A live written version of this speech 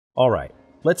All right,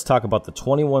 let's talk about the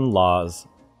 21 laws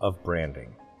of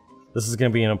branding. This is going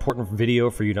to be an important video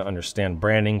for you to understand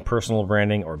branding, personal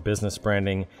branding, or business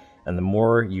branding. And the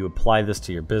more you apply this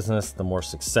to your business, the more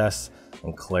success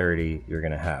and clarity you're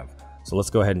going to have. So let's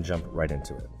go ahead and jump right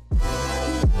into it.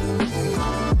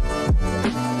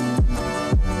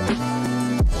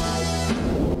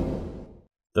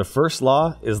 The first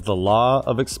law is the law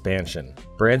of expansion.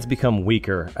 Brands become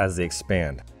weaker as they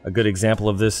expand. A good example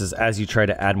of this is as you try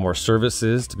to add more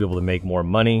services to be able to make more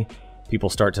money, people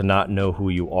start to not know who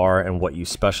you are and what you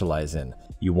specialize in.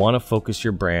 You want to focus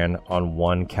your brand on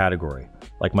one category.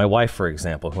 Like my wife, for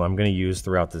example, who I'm going to use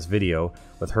throughout this video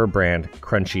with her brand,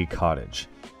 Crunchy Cottage.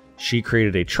 She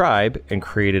created a tribe and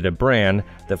created a brand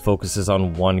that focuses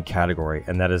on one category,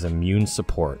 and that is immune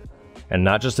support. And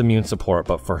not just immune support,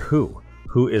 but for who?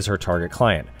 Who is her target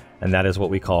client? And that is what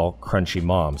we call crunchy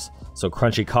moms. So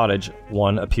Crunchy Cottage,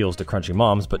 one, appeals to crunchy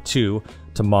moms, but two,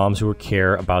 to moms who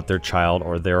care about their child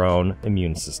or their own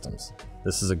immune systems.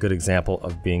 This is a good example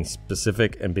of being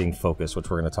specific and being focused, which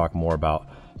we're going to talk more about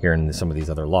here in some of these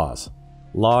other laws.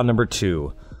 Law number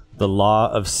 2, the law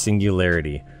of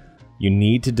singularity. You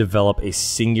need to develop a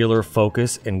singular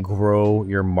focus and grow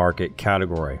your market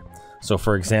category. So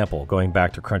for example, going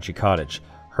back to Crunchy Cottage,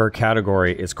 her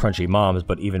category is crunchy moms,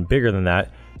 but even bigger than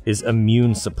that is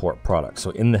immune support products. So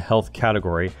in the health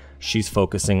category, she's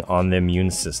focusing on the immune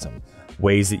system.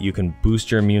 Ways that you can boost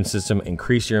your immune system,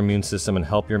 increase your immune system, and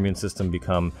help your immune system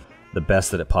become the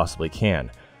best that it possibly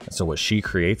can. And so what she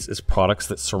creates is products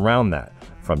that surround that,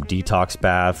 from detox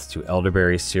baths to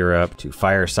elderberry syrup to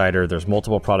fire cider. There's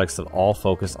multiple products that all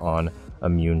focus on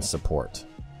immune support.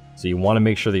 So you want to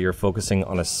make sure that you're focusing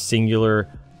on a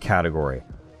singular category.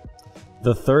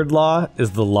 The third law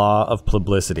is the law of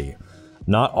publicity.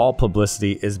 Not all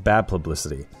publicity is bad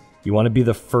publicity. You want to be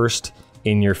the first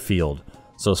in your field.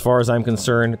 So as far as I'm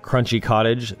concerned, Crunchy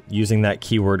Cottage, using that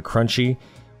keyword crunchy,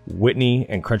 Whitney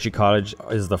and Crunchy Cottage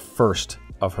is the first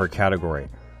of her category.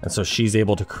 And so she's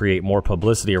able to create more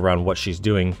publicity around what she's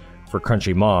doing for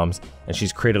crunchy moms, and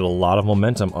she's created a lot of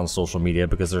momentum on social media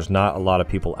because there's not a lot of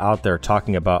people out there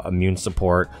talking about immune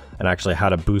support and actually how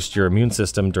to boost your immune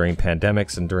system during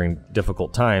pandemics and during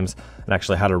difficult times, and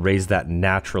actually how to raise that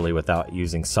naturally without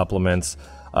using supplements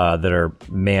that are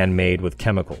man-made with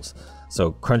chemicals.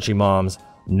 So crunchy moms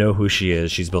know who she is.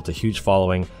 She's built a huge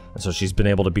following, and so she's been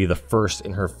able to be the first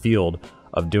in her field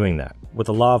of doing that. With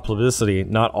the law of publicity,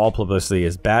 not all publicity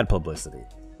is bad publicity.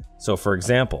 So for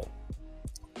example,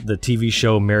 the TV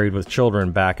show Married with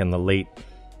Children back in the late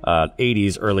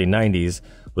 80s, early 90s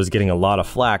was getting a lot of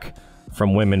flack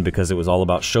from women because it was all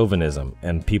about chauvinism,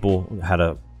 and people had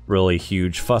a really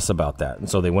huge fuss about that. And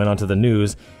so they went onto the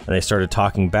news and they started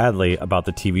talking badly about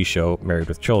the TV show Married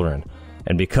with Children.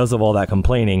 And because of all that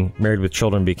complaining, Married with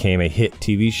Children became a hit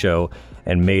TV show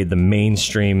and made the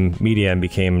mainstream media and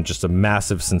became just a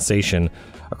massive sensation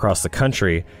across the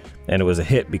country. And it was a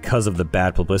hit because of the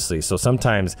bad publicity. So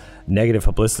sometimes negative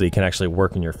publicity can actually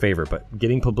work in your favor, but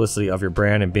getting publicity of your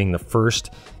brand and being the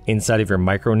first inside of your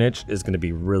micro niche is going to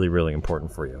be really, really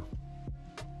important for you.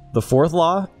 The fourth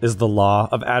law is the law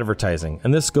of advertising.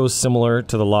 And this goes similar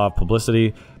to the law of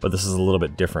publicity, but this is a little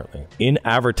bit differently. In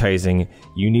advertising,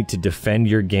 you need to defend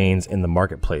your gains in the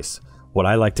marketplace, what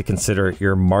I like to consider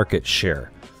your market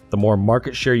share. The more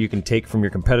market share you can take from your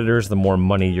competitors, the more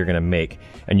money you're going to make.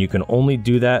 And you can only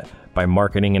do that by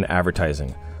marketing and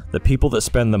advertising. The people that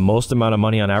spend the most amount of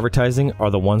money on advertising are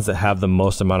the ones that have the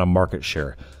most amount of market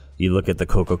share. You look at the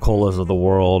Coca-Colas of the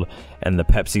world and the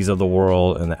Pepsis of the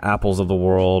world and the Apples of the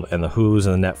world and the Who's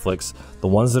and the Netflix. The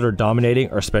ones that are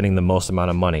dominating are spending the most amount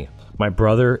of money. My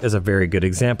brother is a very good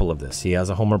example of this. He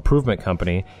has a home improvement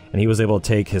company, and he was able to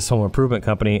take his home improvement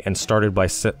company and started by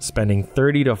spending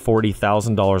 $30,000 to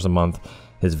 $40,000 a month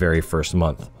his very first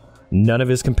month. None of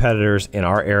his competitors in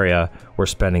our area were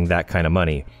spending that kind of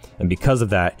money. And because of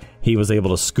that, he was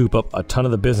able to scoop up a ton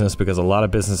of the business because a lot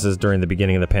of businesses during the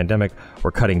beginning of the pandemic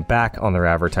were cutting back on their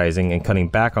advertising and cutting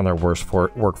back on their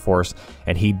workforce,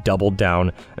 and he doubled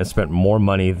down and spent more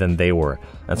money than they were.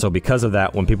 And so because of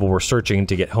that, when people were searching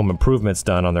to get home improvements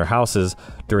done on their houses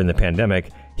during the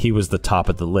pandemic, he was the top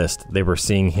of the list. They were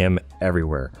seeing him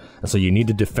everywhere. And so you need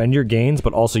to defend your gains,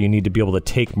 but also you need to be able to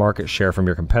take market share from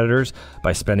your competitors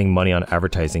by spending money on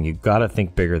advertising. You got to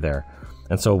think bigger there.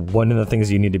 And so one of the things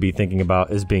you need to be thinking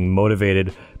about is being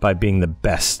motivated by being the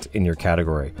best in your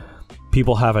category.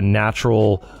 People have a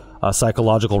natural a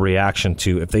psychological reaction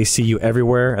to if they see you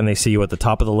everywhere and they see you at the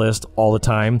top of the list all the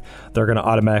time, they're going to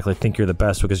automatically think you're the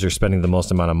best because you're spending the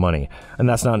most amount of money. And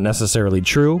that's not necessarily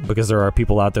true, because there are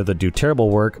people out there that do terrible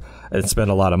work and spend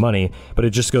a lot of money, but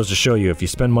it just goes to show you if you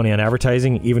spend money on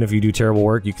advertising, even if you do terrible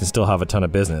work, you can still have a ton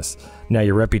of business. Now,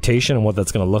 your reputation and what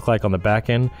that's going to look like on the back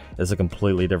end is a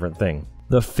completely different thing.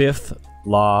 The fifth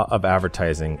law of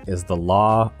advertising is the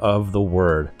law of the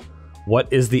word. What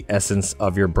is the essence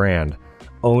of your brand?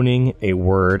 Owning a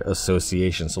word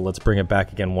association. So let's bring it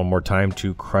back again one more time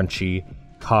to Crunchy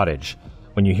Cottage.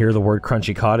 When you hear the word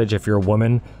Crunchy Cottage, if you're a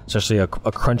woman, especially a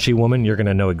crunchy woman, you're going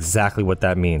to know exactly what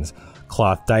that means.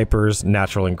 Cloth diapers,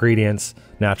 natural ingredients,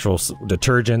 natural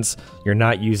detergents. You're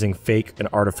not using fake and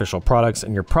artificial products,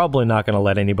 and you're probably not going to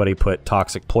let anybody put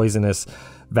toxic, poisonous,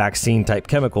 vaccine type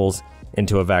chemicals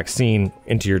into a vaccine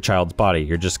into your child's body.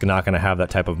 You're just not going to have that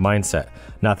type of mindset.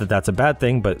 Not that that's a bad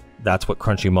thing, but that's what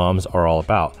crunchy moms are all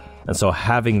about. And so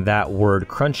having that word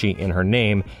crunchy in her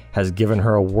name has given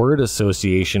her a word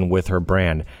association with her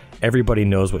brand. Everybody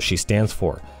knows what she stands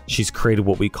for. She's created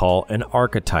what we call an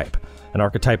archetype. An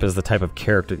archetype is the type of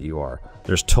character that you are.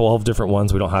 There's 12 different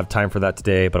ones. We don't have time for that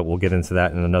today, but we'll get into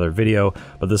that in another video.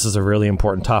 But this is a really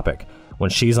important topic. When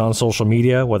she's on social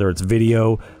media, whether it's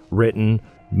video, written,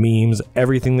 memes,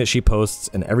 everything that she posts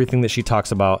and everything that she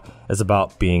talks about is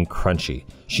about being crunchy.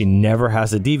 She never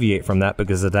has to deviate from that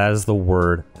because that is the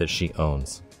word that she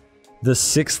owns. The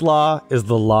sixth law is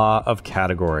the law of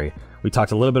category. We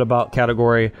talked a little bit about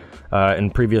category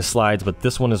in previous slides, but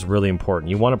this one is really important.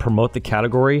 You want to promote the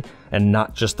category and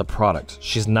not just the product.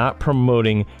 She's not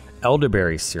promoting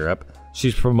elderberry syrup.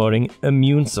 She's promoting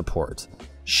immune support.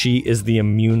 She is the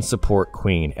immune support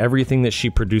queen. Everything that she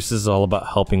produces is all about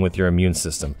helping with your immune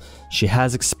system. She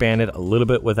has expanded a little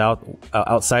bit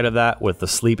outside of that with the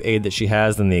sleep aid that she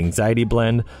has and the anxiety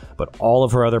blend, but all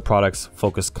of her other products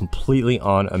focus completely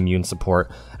on immune support,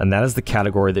 and that is the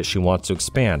category that she wants to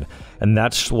expand. And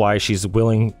that's why she's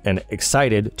willing and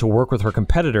excited to work with her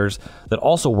competitors that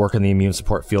also work in the immune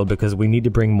support field, because we need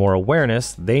to bring more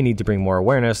awareness, they need to bring more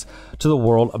awareness to the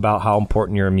world about how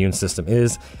important your immune system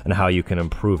is and how you can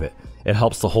improve it. It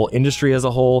helps the whole industry as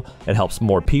a whole, it helps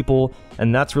more people,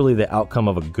 and that's really the outcome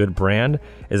of a good brand,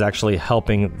 is actually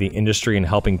helping the industry and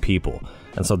helping people.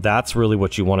 And so that's really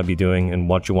what you want to be doing, and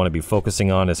what you want to be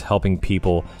focusing on is helping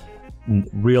people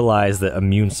realize that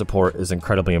immune support is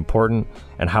incredibly important.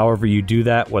 And however you do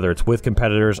that, whether it's with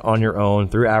competitors, on your own,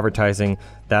 through advertising,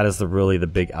 that is really the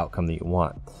big outcome that you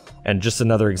want. And just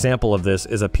another example of this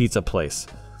is a pizza place.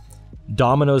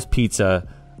 Domino's Pizza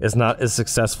is not as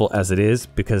successful as it is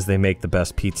because they make the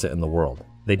best pizza in the world.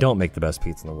 They don't make the best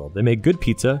pizza in the world. They make good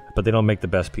pizza, but they don't make the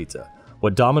best pizza.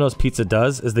 What Domino's Pizza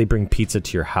does is they bring pizza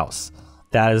to your house.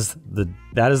 That is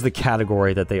the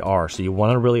category that they are. So you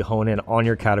want to really hone in on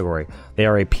your category. They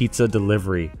are a pizza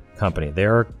delivery company. They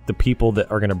are the people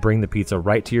that are going to bring the pizza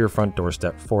right to your front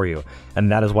doorstep for you.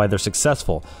 And that is why they're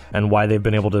successful, and why they've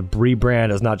been able to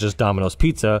rebrand as not just Domino's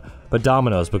Pizza, but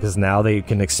Domino's, because now they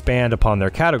can expand upon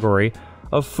their category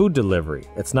of food delivery.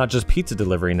 It's not just pizza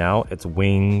delivery now, it's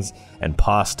wings and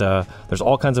pasta. There's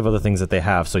all kinds of other things that they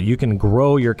have. So you can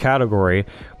grow your category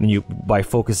by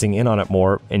focusing in on it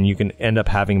more, and you can end up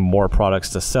having more products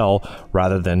to sell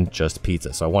rather than just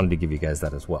pizza. So I wanted to give you guys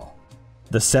that as well.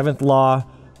 The seventh law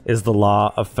is the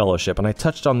law of fellowship. And I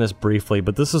touched on this briefly,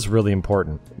 but this is really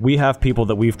important. We have people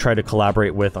that we've tried to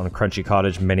collaborate with on Crunchy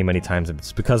Cottage many, many times.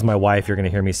 It's because my wife, you're going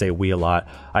to hear me say we a lot.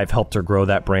 I've helped her grow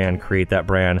that brand, create that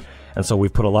brand. And so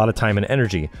we've put a lot of time and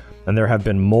energy. And there have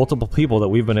been multiple people that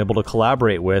we've been able to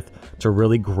collaborate with to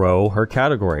really grow her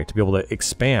category, to be able to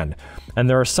expand. And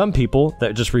there are some people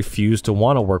that just refuse to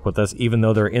want to work with us, even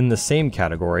though they're in the same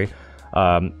category.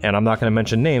 And I'm not going to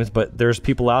mention names, but there's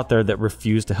people out there that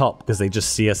refuse to help because they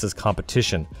just see us as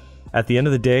competition. At the end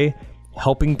of the day,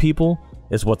 helping people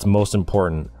is what's most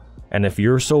important. And if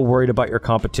you're so worried about your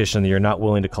competition that you're not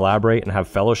willing to collaborate and have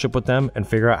fellowship with them and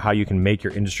figure out how you can make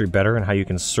your industry better and how you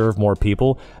can serve more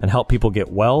people and help people get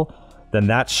well, then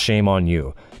that's shame on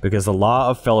you, because the law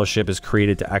of fellowship is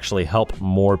created to actually help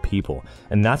more people.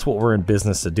 And that's what we're in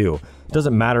business to do. It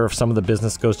doesn't matter if some of the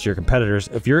business goes to your competitors.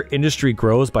 If your industry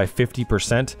grows by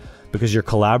 50% because you're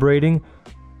collaborating,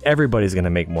 everybody's going to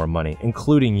make more money,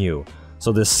 including you.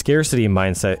 So this scarcity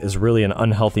mindset is really an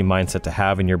unhealthy mindset to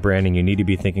have in your branding. You need to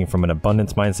be thinking from an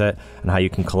abundance mindset and how you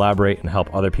can collaborate and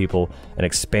help other people and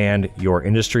expand your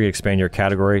industry, expand your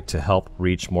category to help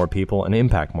reach more people and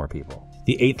impact more people.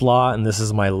 The eighth law, and this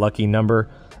is my lucky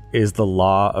number, is the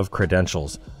law of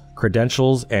credentials.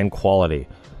 Credentials and quality.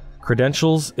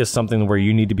 Credentials is something where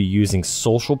you need to be using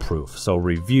social proof. So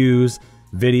reviews,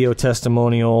 video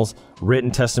testimonials,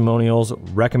 written testimonials,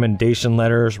 recommendation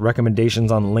letters,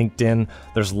 recommendations on LinkedIn.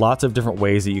 There's lots of different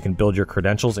ways that you can build your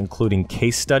credentials, including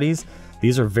case studies.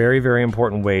 These are very, very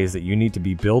important ways that you need to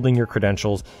be building your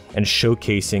credentials and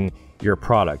showcasing your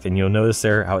product. And you'll notice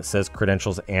there how it says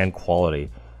credentials and quality.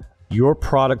 Your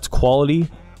product quality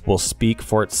will speak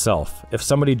for itself. If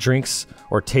somebody drinks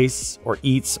or tastes or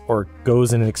eats or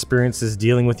goes and experiences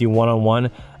dealing with you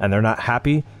one-on-one and they're not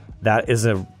happy, that is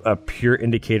a pure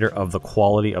indicator of the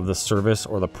quality of the service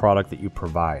or the product that you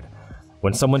provide.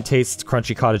 When someone tastes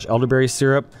Crunchy Cottage elderberry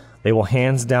syrup, they will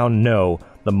hands down know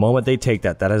the moment they take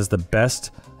that is the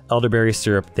best elderberry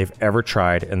syrup they've ever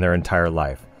tried in their entire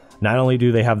life. Not only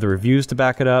do they have the reviews to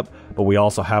back it up, but we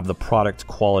also have the product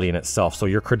quality in itself. So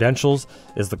your credentials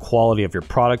is the quality of your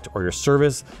product or your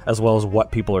service, as well as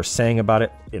what people are saying about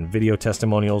it in video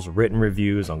testimonials, written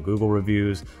reviews, on Google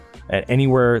reviews, and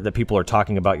anywhere that people are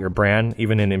talking about your brand,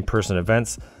 even in in-person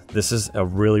events. This is a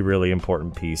really, really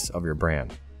important piece of your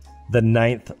brand. The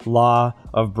 9th law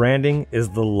of branding is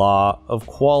the law of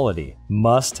quality.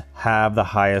 Must have the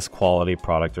highest quality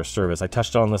product or service. I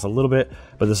touched on this a little bit,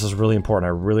 but this is really important.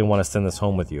 I really want to send this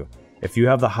home with you. If you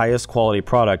have the highest quality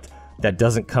product, that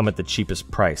doesn't come at the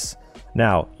cheapest price.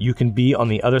 Now, you can be on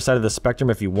the other side of the spectrum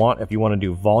if you want to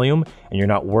do volume and you're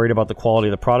not worried about the quality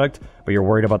of the product, but you're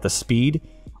worried about the speed,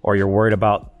 or you're worried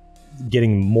about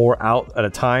getting more out at a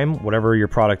time, whatever your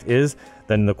product is,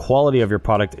 then the quality of your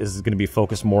product is going to be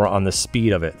focused more on the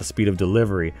speed of it, the speed of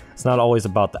delivery. It's not always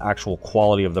about the actual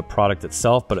quality of the product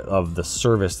itself, but of the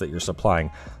service that you're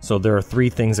supplying. So there are 3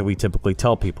 things that we typically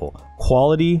tell people: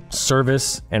 quality,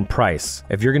 service, and price.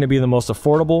 If you're going to be the most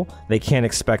affordable, they can't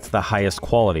expect the highest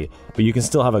quality, but you can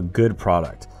still have a good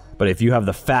product. But if you have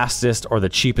the fastest or the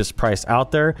cheapest price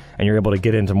out there and you're able to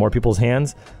get into more people's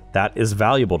hands, that is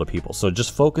valuable to people. So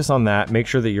just focus on that. Make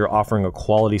sure that you're offering a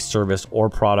quality service or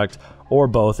product, or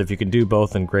both. If you can do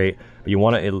both, then great. But you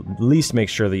want to at least make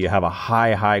sure that you have a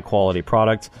high quality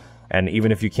product. And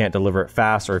even if you can't deliver it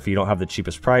fast, or if you don't have the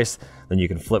cheapest price, then you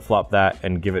can flip-flop that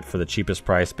and give it for the cheapest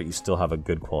price, but you still have a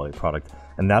good quality product.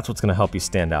 And that's what's going to help you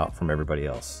stand out from everybody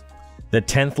else. The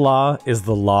 10th law is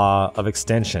the law of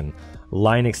extension.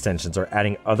 Line extensions, or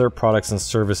adding other products and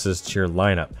services to your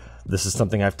lineup. This is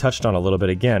something I've touched on a little bit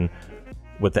again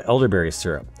with the elderberry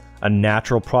syrup. A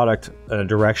natural product, a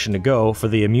direction to go for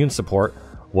the immune support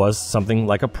was something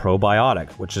like a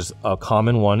probiotic, which is a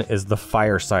common one, is the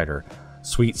fire cider.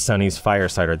 Sweet Sunny's fire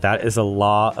cider. That is a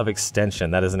law of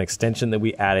extension. That is an extension that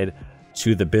we added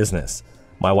to the business.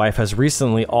 My wife has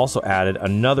recently also added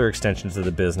another extension to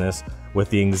the business with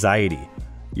the anxiety.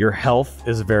 Your health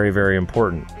is very, very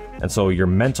important. And so your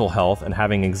mental health and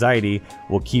having anxiety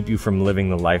will keep you from living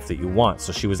the life that you want.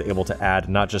 So she was able to add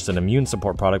not just an immune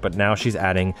support product, but now she's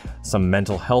adding some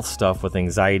mental health stuff with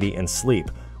anxiety and sleep.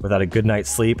 Without a good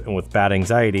night's sleep and with bad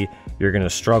anxiety, you're going to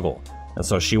struggle. And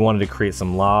so she wanted to create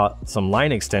some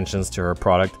line extensions to her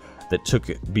product that took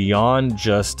it beyond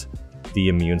just the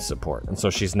immune support. And so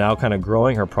she's now kind of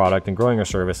growing her product and growing her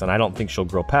service, and I don't think she'll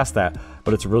grow past that,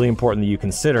 but it's really important that you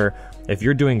consider, if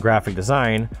you're doing graphic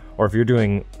design or if you're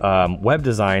doing web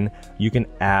design, you can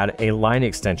add a line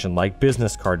extension like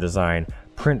business card design,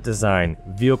 print design,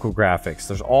 vehicle graphics.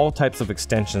 There's all types of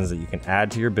extensions that you can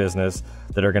add to your business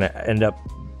that are going to end up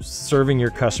serving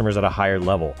your customers at a higher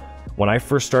level. When I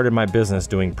first started my business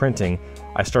doing printing,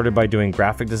 I started by doing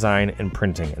graphic design and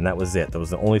printing, and that was it. That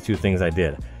was the only 2 things I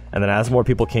did. And then as more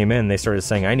people came in, they started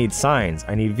saying, I need signs,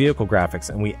 I need vehicle graphics,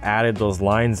 and we added those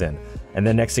lines in. And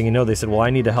then next thing you know, they said, well, I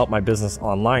need to help my business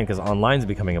online because online is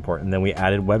becoming important. And then we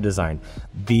added web design.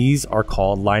 These are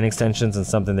called line extensions, and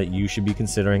something that you should be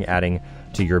considering adding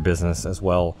to your business as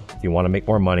well if you want to make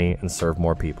more money and serve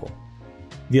more people.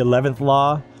 The 11th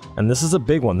law, and this is a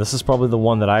big one. This is probably the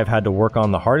one that I've had to work on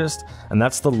the hardest, and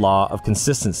that's the law of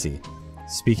consistency.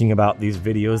 Speaking about these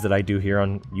videos that I do here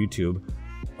on YouTube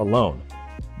alone.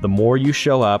 The more you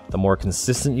show up, the more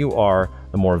consistent you are,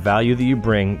 the more value that you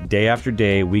bring day after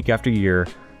day, week after year.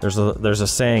 There's a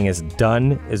saying is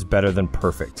done is better than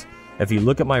perfect. If you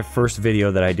look at my first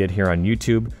video that I did here on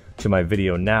YouTube to my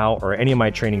video now, or any of my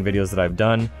training videos that I've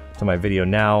done to my video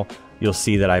now, you'll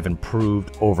see that I've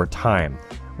improved over time.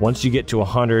 Once you get to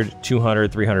 100,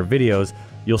 200, 300 videos,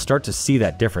 you'll start to see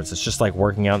that difference. It's just like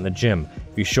working out in the gym.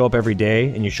 If you show up every day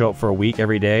and you show up for a week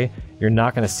every day, you're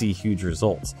not going to see huge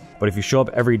results. But if you show up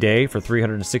every day for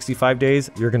 365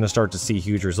 days, you're going to start to see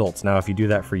huge results. Now, if you do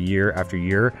that for year after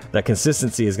year, that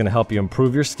consistency is going to help you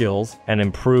improve your skills and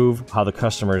improve how the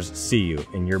customers see you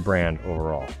and your brand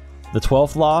overall. The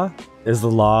 12th law is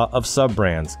the law of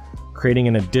sub-brands. creating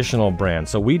an additional brand.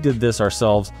 So we did this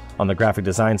ourselves on the graphic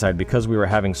design side because we were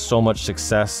having so much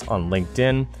success on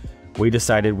LinkedIn. We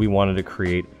decided we wanted to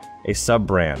create a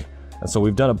sub-brand. And so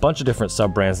we've done a bunch of different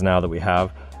sub-brands now that we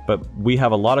have, but we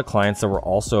have a lot of clients that were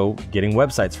also getting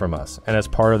websites from us. And as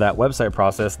part of that website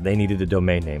process, they needed a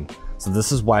domain name. So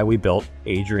this is why we built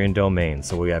Adrian Domains.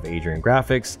 So we have Adrian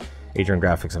Graphics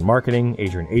and Marketing,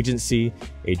 Adrian Agency,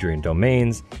 Adrian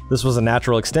Domains. This was a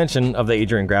natural extension of the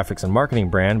Adrian Graphics and Marketing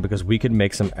brand because we could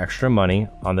make some extra money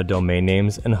on the domain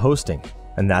names and hosting.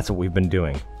 And that's what we've been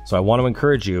doing. So I want to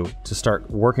encourage you to start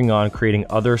working on creating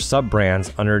other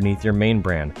sub-brands underneath your main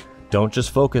brand. Don't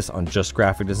just focus on just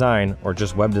graphic design or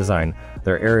just web design.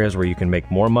 There are areas where you can make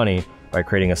more money by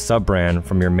creating a sub-brand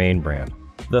from your main brand.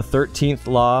 The 13th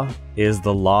law is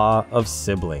the law of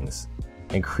siblings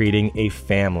and creating a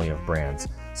family of brands.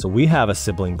 So we have a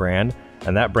sibling brand,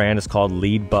 and that brand is called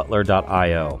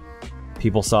leadbutler.io.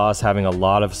 People saw us having a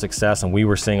lot of success, and we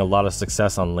were seeing a lot of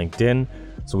success on LinkedIn.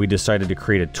 So we decided to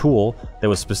create a tool that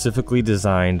was specifically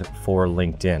designed for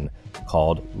LinkedIn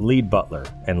called Lead Butler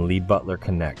and Lead Butler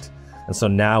Connect. And so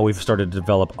now we've started to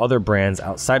develop other brands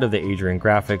outside of the Adrian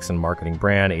Graphics and Marketing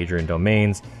brand, Adrian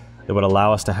Domains, that would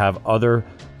allow us to have other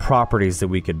properties that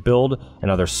we could build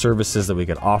and other services that we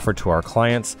could offer to our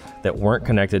clients that weren't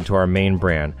connected to our main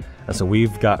brand. And so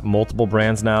we've got multiple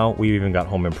brands now. We've even got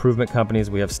home improvement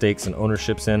companies we have stakes and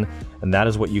ownerships in, and that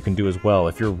is what you can do as well.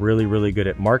 If you're really, really good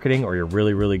at marketing, or you're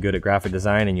really, really good at graphic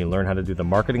design and you learn how to do the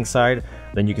marketing side,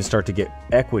 then you can start to get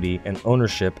equity and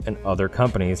ownership in other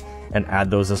companies and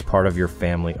add those as part of your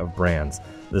family of brands.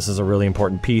 This is a really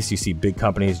important piece. You see big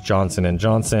companies, Johnson &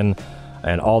 Johnson,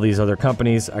 and all these other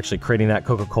companies actually creating that.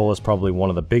 Coca-Cola is probably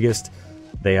one of the biggest.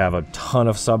 They have a ton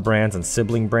of sub-brands and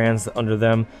sibling brands under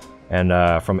them.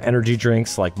 And from energy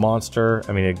drinks like Monster,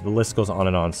 I mean, the list goes on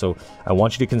and on. So I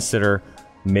want you to consider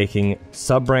making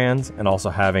sub-brands and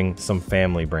also having some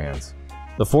family brands.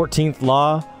 The 14th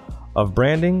law of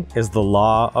branding is the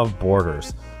law of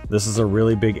borders. This is a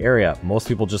really big area. Most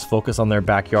people just focus on their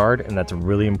backyard, and that's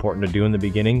really important to do in the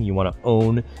beginning. You want to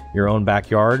own your own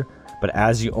backyard. But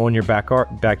as you own your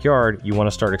backyard, you want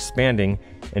to start expanding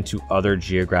into other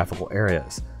geographical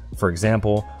areas. For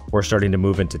example, we're starting to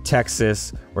move into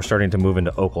Texas. We're starting to move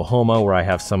into Oklahoma, where I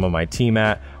have some of my team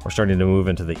at. We're starting to move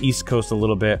into the East Coast a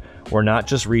little bit. We're not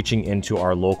just reaching into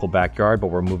our local backyard, but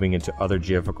we're moving into other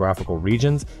geographical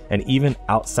regions and even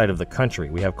outside of the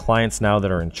country. We have clients now that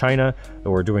are in China that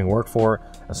we're doing work for,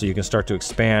 and so you can start to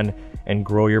expand and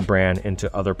grow your brand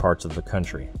into other parts of the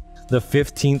country. The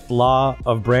 15th law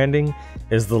of branding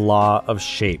is the law of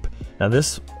shape. Now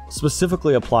this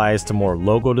specifically applies to more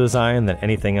logo design than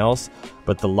anything else,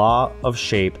 but the law of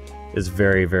shape is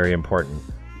very, very important.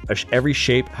 Every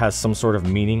shape has some sort of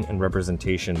meaning and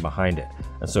representation behind it.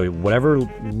 And so whatever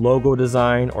logo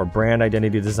design or brand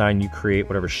identity design you create,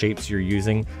 whatever shapes you're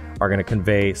using are going to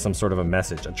convey some sort of a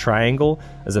message. A triangle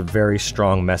is a very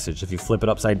strong message. If you flip it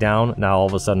upside down, now all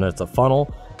of a sudden it's a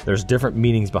funnel. There's different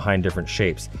meanings behind different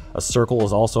shapes. A circle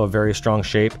is also a very strong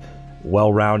shape,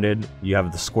 well-rounded. You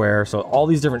have the square. So all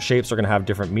these different shapes are going to have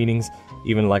different meanings,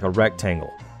 even like a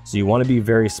rectangle. So you want to be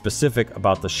very specific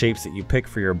about the shapes that you pick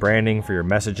for your branding, for your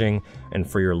messaging, and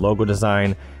for your logo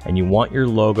design. And you want your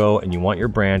logo and you want your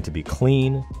brand to be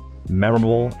clean,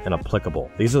 memorable, and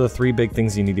applicable. These are the three big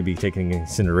things you need to be taking into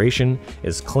consideration: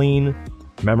 is clean,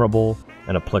 memorable,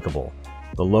 and applicable.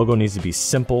 The logo needs to be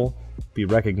simple, be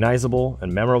recognizable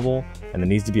and memorable, and it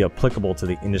needs to be applicable to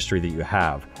the industry that you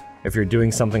have. If you're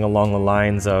doing something along the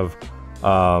lines of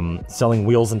selling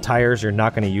wheels and tires, you're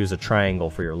not going to use a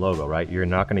triangle for your logo, right? You're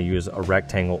not going to use a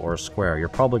rectangle or a square. You're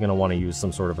probably going to want to use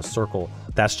some sort of a circle.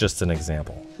 That's just an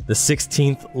example. The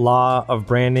 16th law of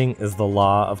branding is the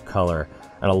law of color.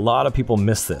 And a lot of people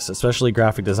miss this, especially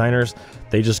graphic designers.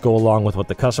 They just go along with what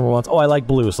the customer wants. Oh, I like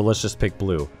blue, so let's just pick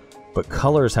blue. But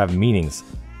colors have meanings.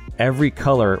 Every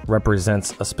color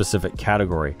represents a specific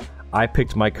category. I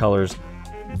picked my colors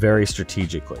very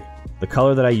strategically. The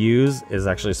color that I use is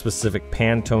actually a specific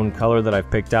Pantone color that I've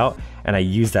picked out, and I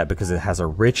use that because it has a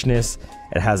richness,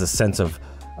 it has a sense of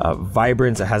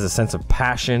vibrance, it has a sense of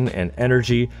passion and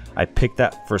energy. I picked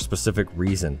that for a specific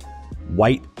reason.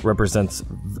 White represents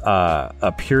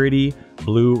a purity,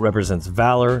 blue represents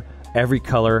valor. Every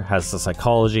color has a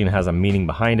psychology and has a meaning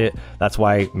behind it. That's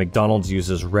why McDonald's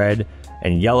uses red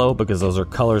and yellow, because those are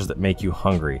colors that make you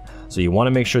hungry. So you want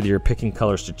to make sure that you're picking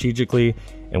colors strategically,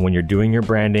 and when you're doing your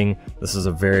branding, this is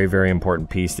a very, very important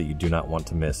piece that you do not want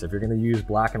to miss. If you're going to use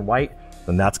black and white,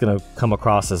 then that's going to come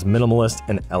across as minimalist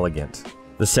and elegant.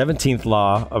 The 17th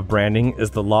law of branding is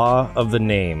the law of the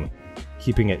name,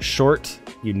 keeping it short,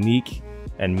 unique,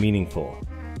 and meaningful.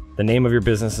 The name of your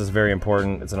business is very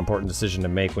important. It's an important decision to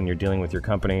make when you're dealing with your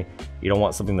company. You don't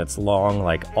want something that's long,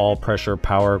 like All Pressure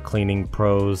Power Cleaning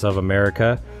Pros of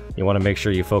America. You want to make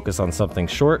sure you focus on something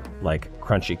short, like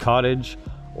Crunchy Cottage,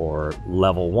 or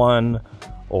Level 1,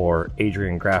 or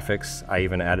Adrian Graphics. I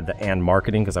even added the and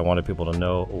marketing because I wanted people to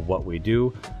know what we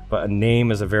do. But a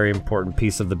name is a very important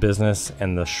piece of the business,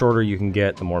 and the shorter you can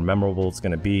get, the more memorable it's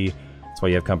going to be. That's why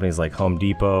you have companies like Home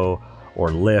Depot, or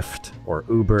Lyft, or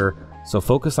Uber. So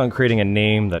focus on creating a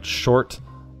name that's short,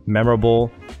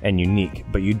 memorable, and unique,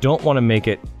 but you don't want to make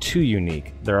it too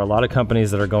unique. There are a lot of companies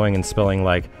that are going and spelling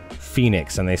like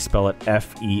Phoenix, and they spell it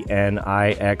F-E-N-I-X-Y,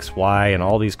 and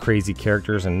all these crazy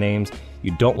characters and names.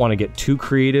 You don't want to get too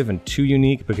creative and too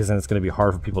unique, because then it's going to be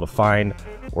hard for people to find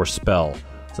or spell.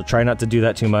 So try not to do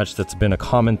that too much. That's been a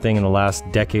common thing in the last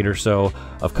decade or so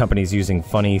of companies using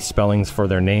funny spellings for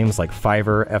their names, like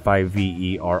Fiverr,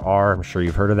 F-I-V-E-R-R. I'm sure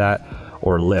you've heard of that.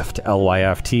 Or Lyft,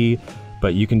 L-Y-F-T.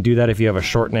 But you can do that if you have a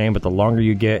short name, but the longer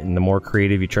you get and the more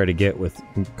creative you try to get with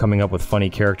coming up with funny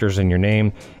characters in your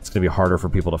name, it's going to be harder for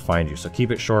people to find you. So keep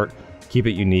it short, keep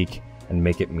it unique, and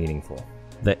make it meaningful.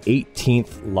 The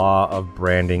 18th law of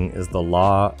branding is the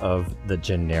law of the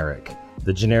generic.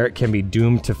 The generic can be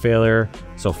doomed to failure,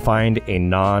 so find a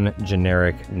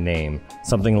non-generic name.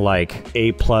 Something like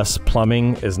A+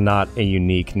 Plumbing is not a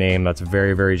unique name. That's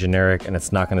very, very generic, and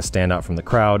it's not going to stand out from the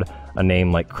crowd. A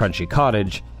name like Crunchy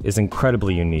Cottage is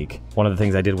incredibly unique. One of the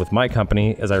things I did with my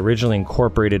company is I originally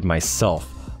incorporated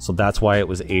myself. So that's why it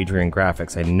was Adrian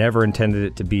Graphics. I never intended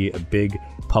it to be a big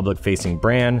public-facing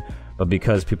brand, but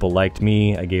because people liked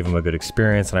me, I gave them a good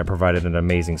experience, and I provided an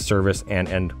amazing service and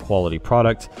end quality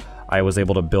product. I was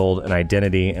able to build an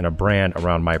identity and a brand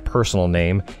around my personal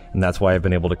name, and that's why I've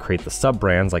been able to create the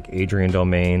sub-brands like Adrian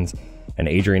Domains and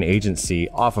Adrian Agency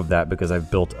off of that, because I've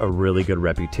built a really good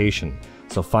reputation.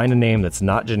 So find a name that's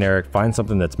not generic, find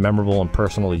something that's memorable and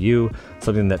personal to you,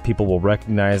 something that people will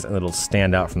recognize and it'll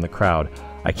stand out from the crowd.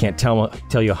 I can't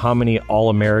tell you how many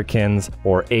All-Americans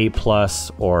or A+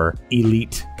 or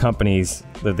Elite companies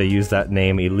that they use that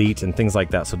name, Elite, and things like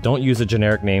that. So don't use a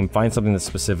generic name, find something that's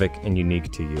specific and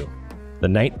unique to you. The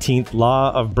 19th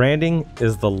law of branding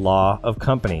is the law of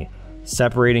company,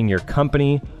 separating your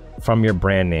company from your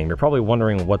brand name. You're probably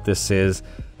wondering what this is,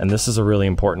 and this is a really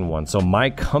important one. So my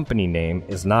company name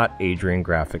is not Adrian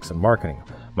Graphics and Marketing.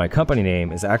 My company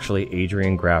name is actually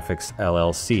Adrian Graphics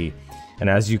LLC. And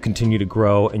as you continue to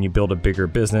grow and you build a bigger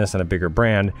business and a bigger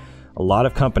brand, a lot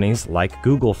of companies, like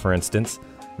Google for instance,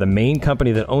 the main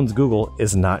company that owns Google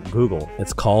is not Google.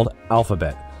 It's called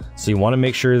Alphabet. So you want to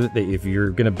make sure that if you're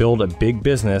going to build a big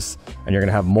business and you're going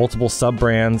to have multiple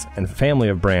sub-brands and family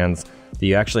of brands, that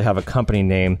you actually have a company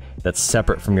name that's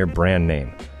separate from your brand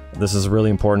name. This is really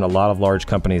important. A lot of large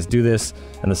companies do this,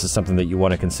 and this is something that you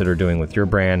want to consider doing with your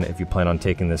brand if you plan on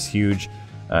taking this huge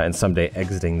and someday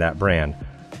exiting that brand.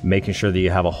 Making sure that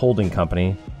you have a holding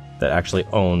company that actually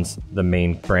owns the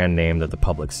main brand name that the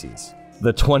public sees.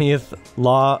 The 20th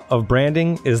law of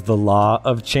branding is the law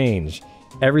of change.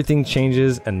 Everything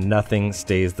changes and nothing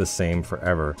stays the same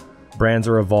forever. Brands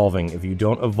are evolving. If you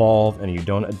don't evolve and you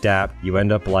don't adapt, you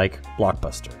end up like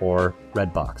Blockbuster or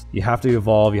Redbox. You have to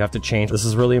evolve, you have to change. This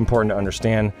is really important to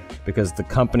understand because the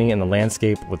company and the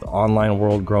landscape with the online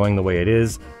world growing the way it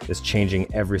is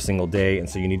changing every single day. And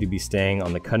so you need to be staying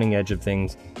on the cutting edge of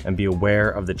things and be aware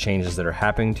of the changes that are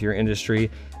happening to your industry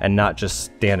and not just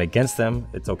stand against them.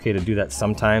 It's okay to do that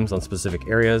sometimes on specific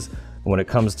areas. When it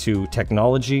comes to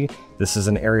technology, this is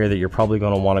an area that you're probably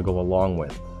going to want to go along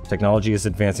with. Technology is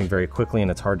advancing very quickly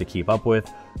and it's hard to keep up with,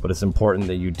 but it's important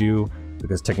that you do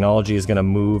because technology is going to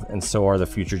move and so are the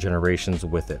future generations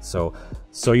with it. So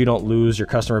you don't lose your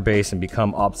customer base and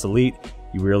become obsolete,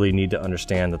 you really need to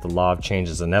understand that the law of change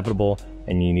is inevitable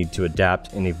and you need to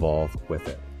adapt and evolve with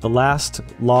it. The last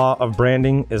law of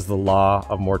branding is the law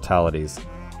of mortalities.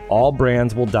 All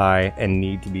brands will die and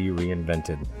need to be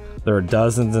reinvented. There are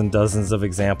dozens and dozens of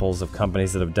examples of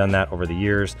companies that have done that over the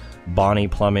years. Bonnie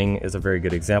Plumbing is a very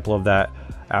good example of that.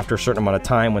 After a certain amount of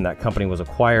time when that company was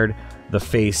acquired, the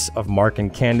face of Mark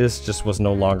and Candace just was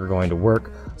no longer going to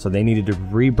work. So they needed to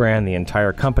rebrand the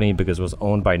entire company because it was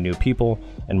owned by new people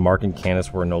and Mark and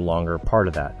Candace were no longer a part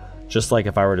of that. Just like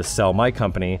if I were to sell my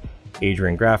company,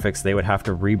 Adrian Graphics, they would have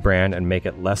to rebrand and make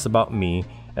it less about me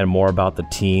and more about the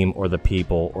team or the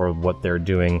people or what they're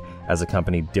doing as a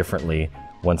company differently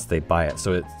once they buy it.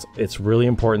 So it's really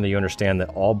important that you understand that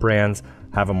all brands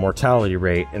have a mortality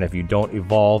rate, and if you don't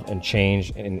evolve and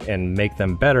change and make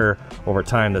them better over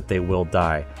time, that they will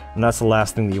die. And that's the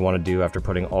last thing that you want to do after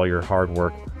putting all your hard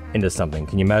work into something.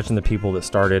 Can you imagine the people that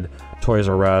started Toys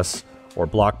R Us or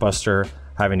Blockbuster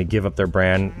having to give up their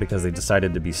brand because they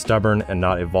decided to be stubborn and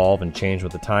not evolve and change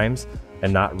with the times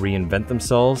and not reinvent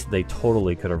themselves. They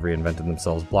totally could have reinvented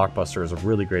themselves. Blockbuster is a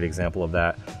really great example of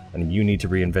that, and you need to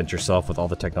reinvent yourself with all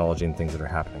the technology and things that are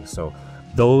happening. So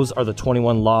those are the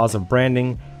 21 laws of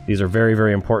branding. These are very,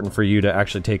 very important for you to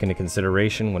actually take into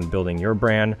consideration when building your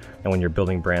brand and when you're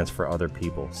building brands for other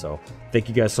people. So thank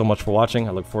you guys so much for watching.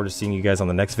 I look forward to seeing you guys on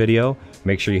the next video.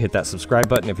 Make sure you hit that subscribe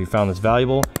button if you found this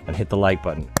valuable, and hit the like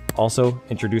button. Also,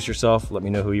 introduce yourself. Let me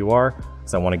know who you are,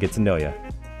 because I want to get to know you.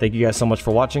 Thank you guys so much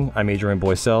for watching. I'm Adrian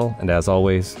Boycell, and as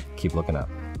always, keep looking up.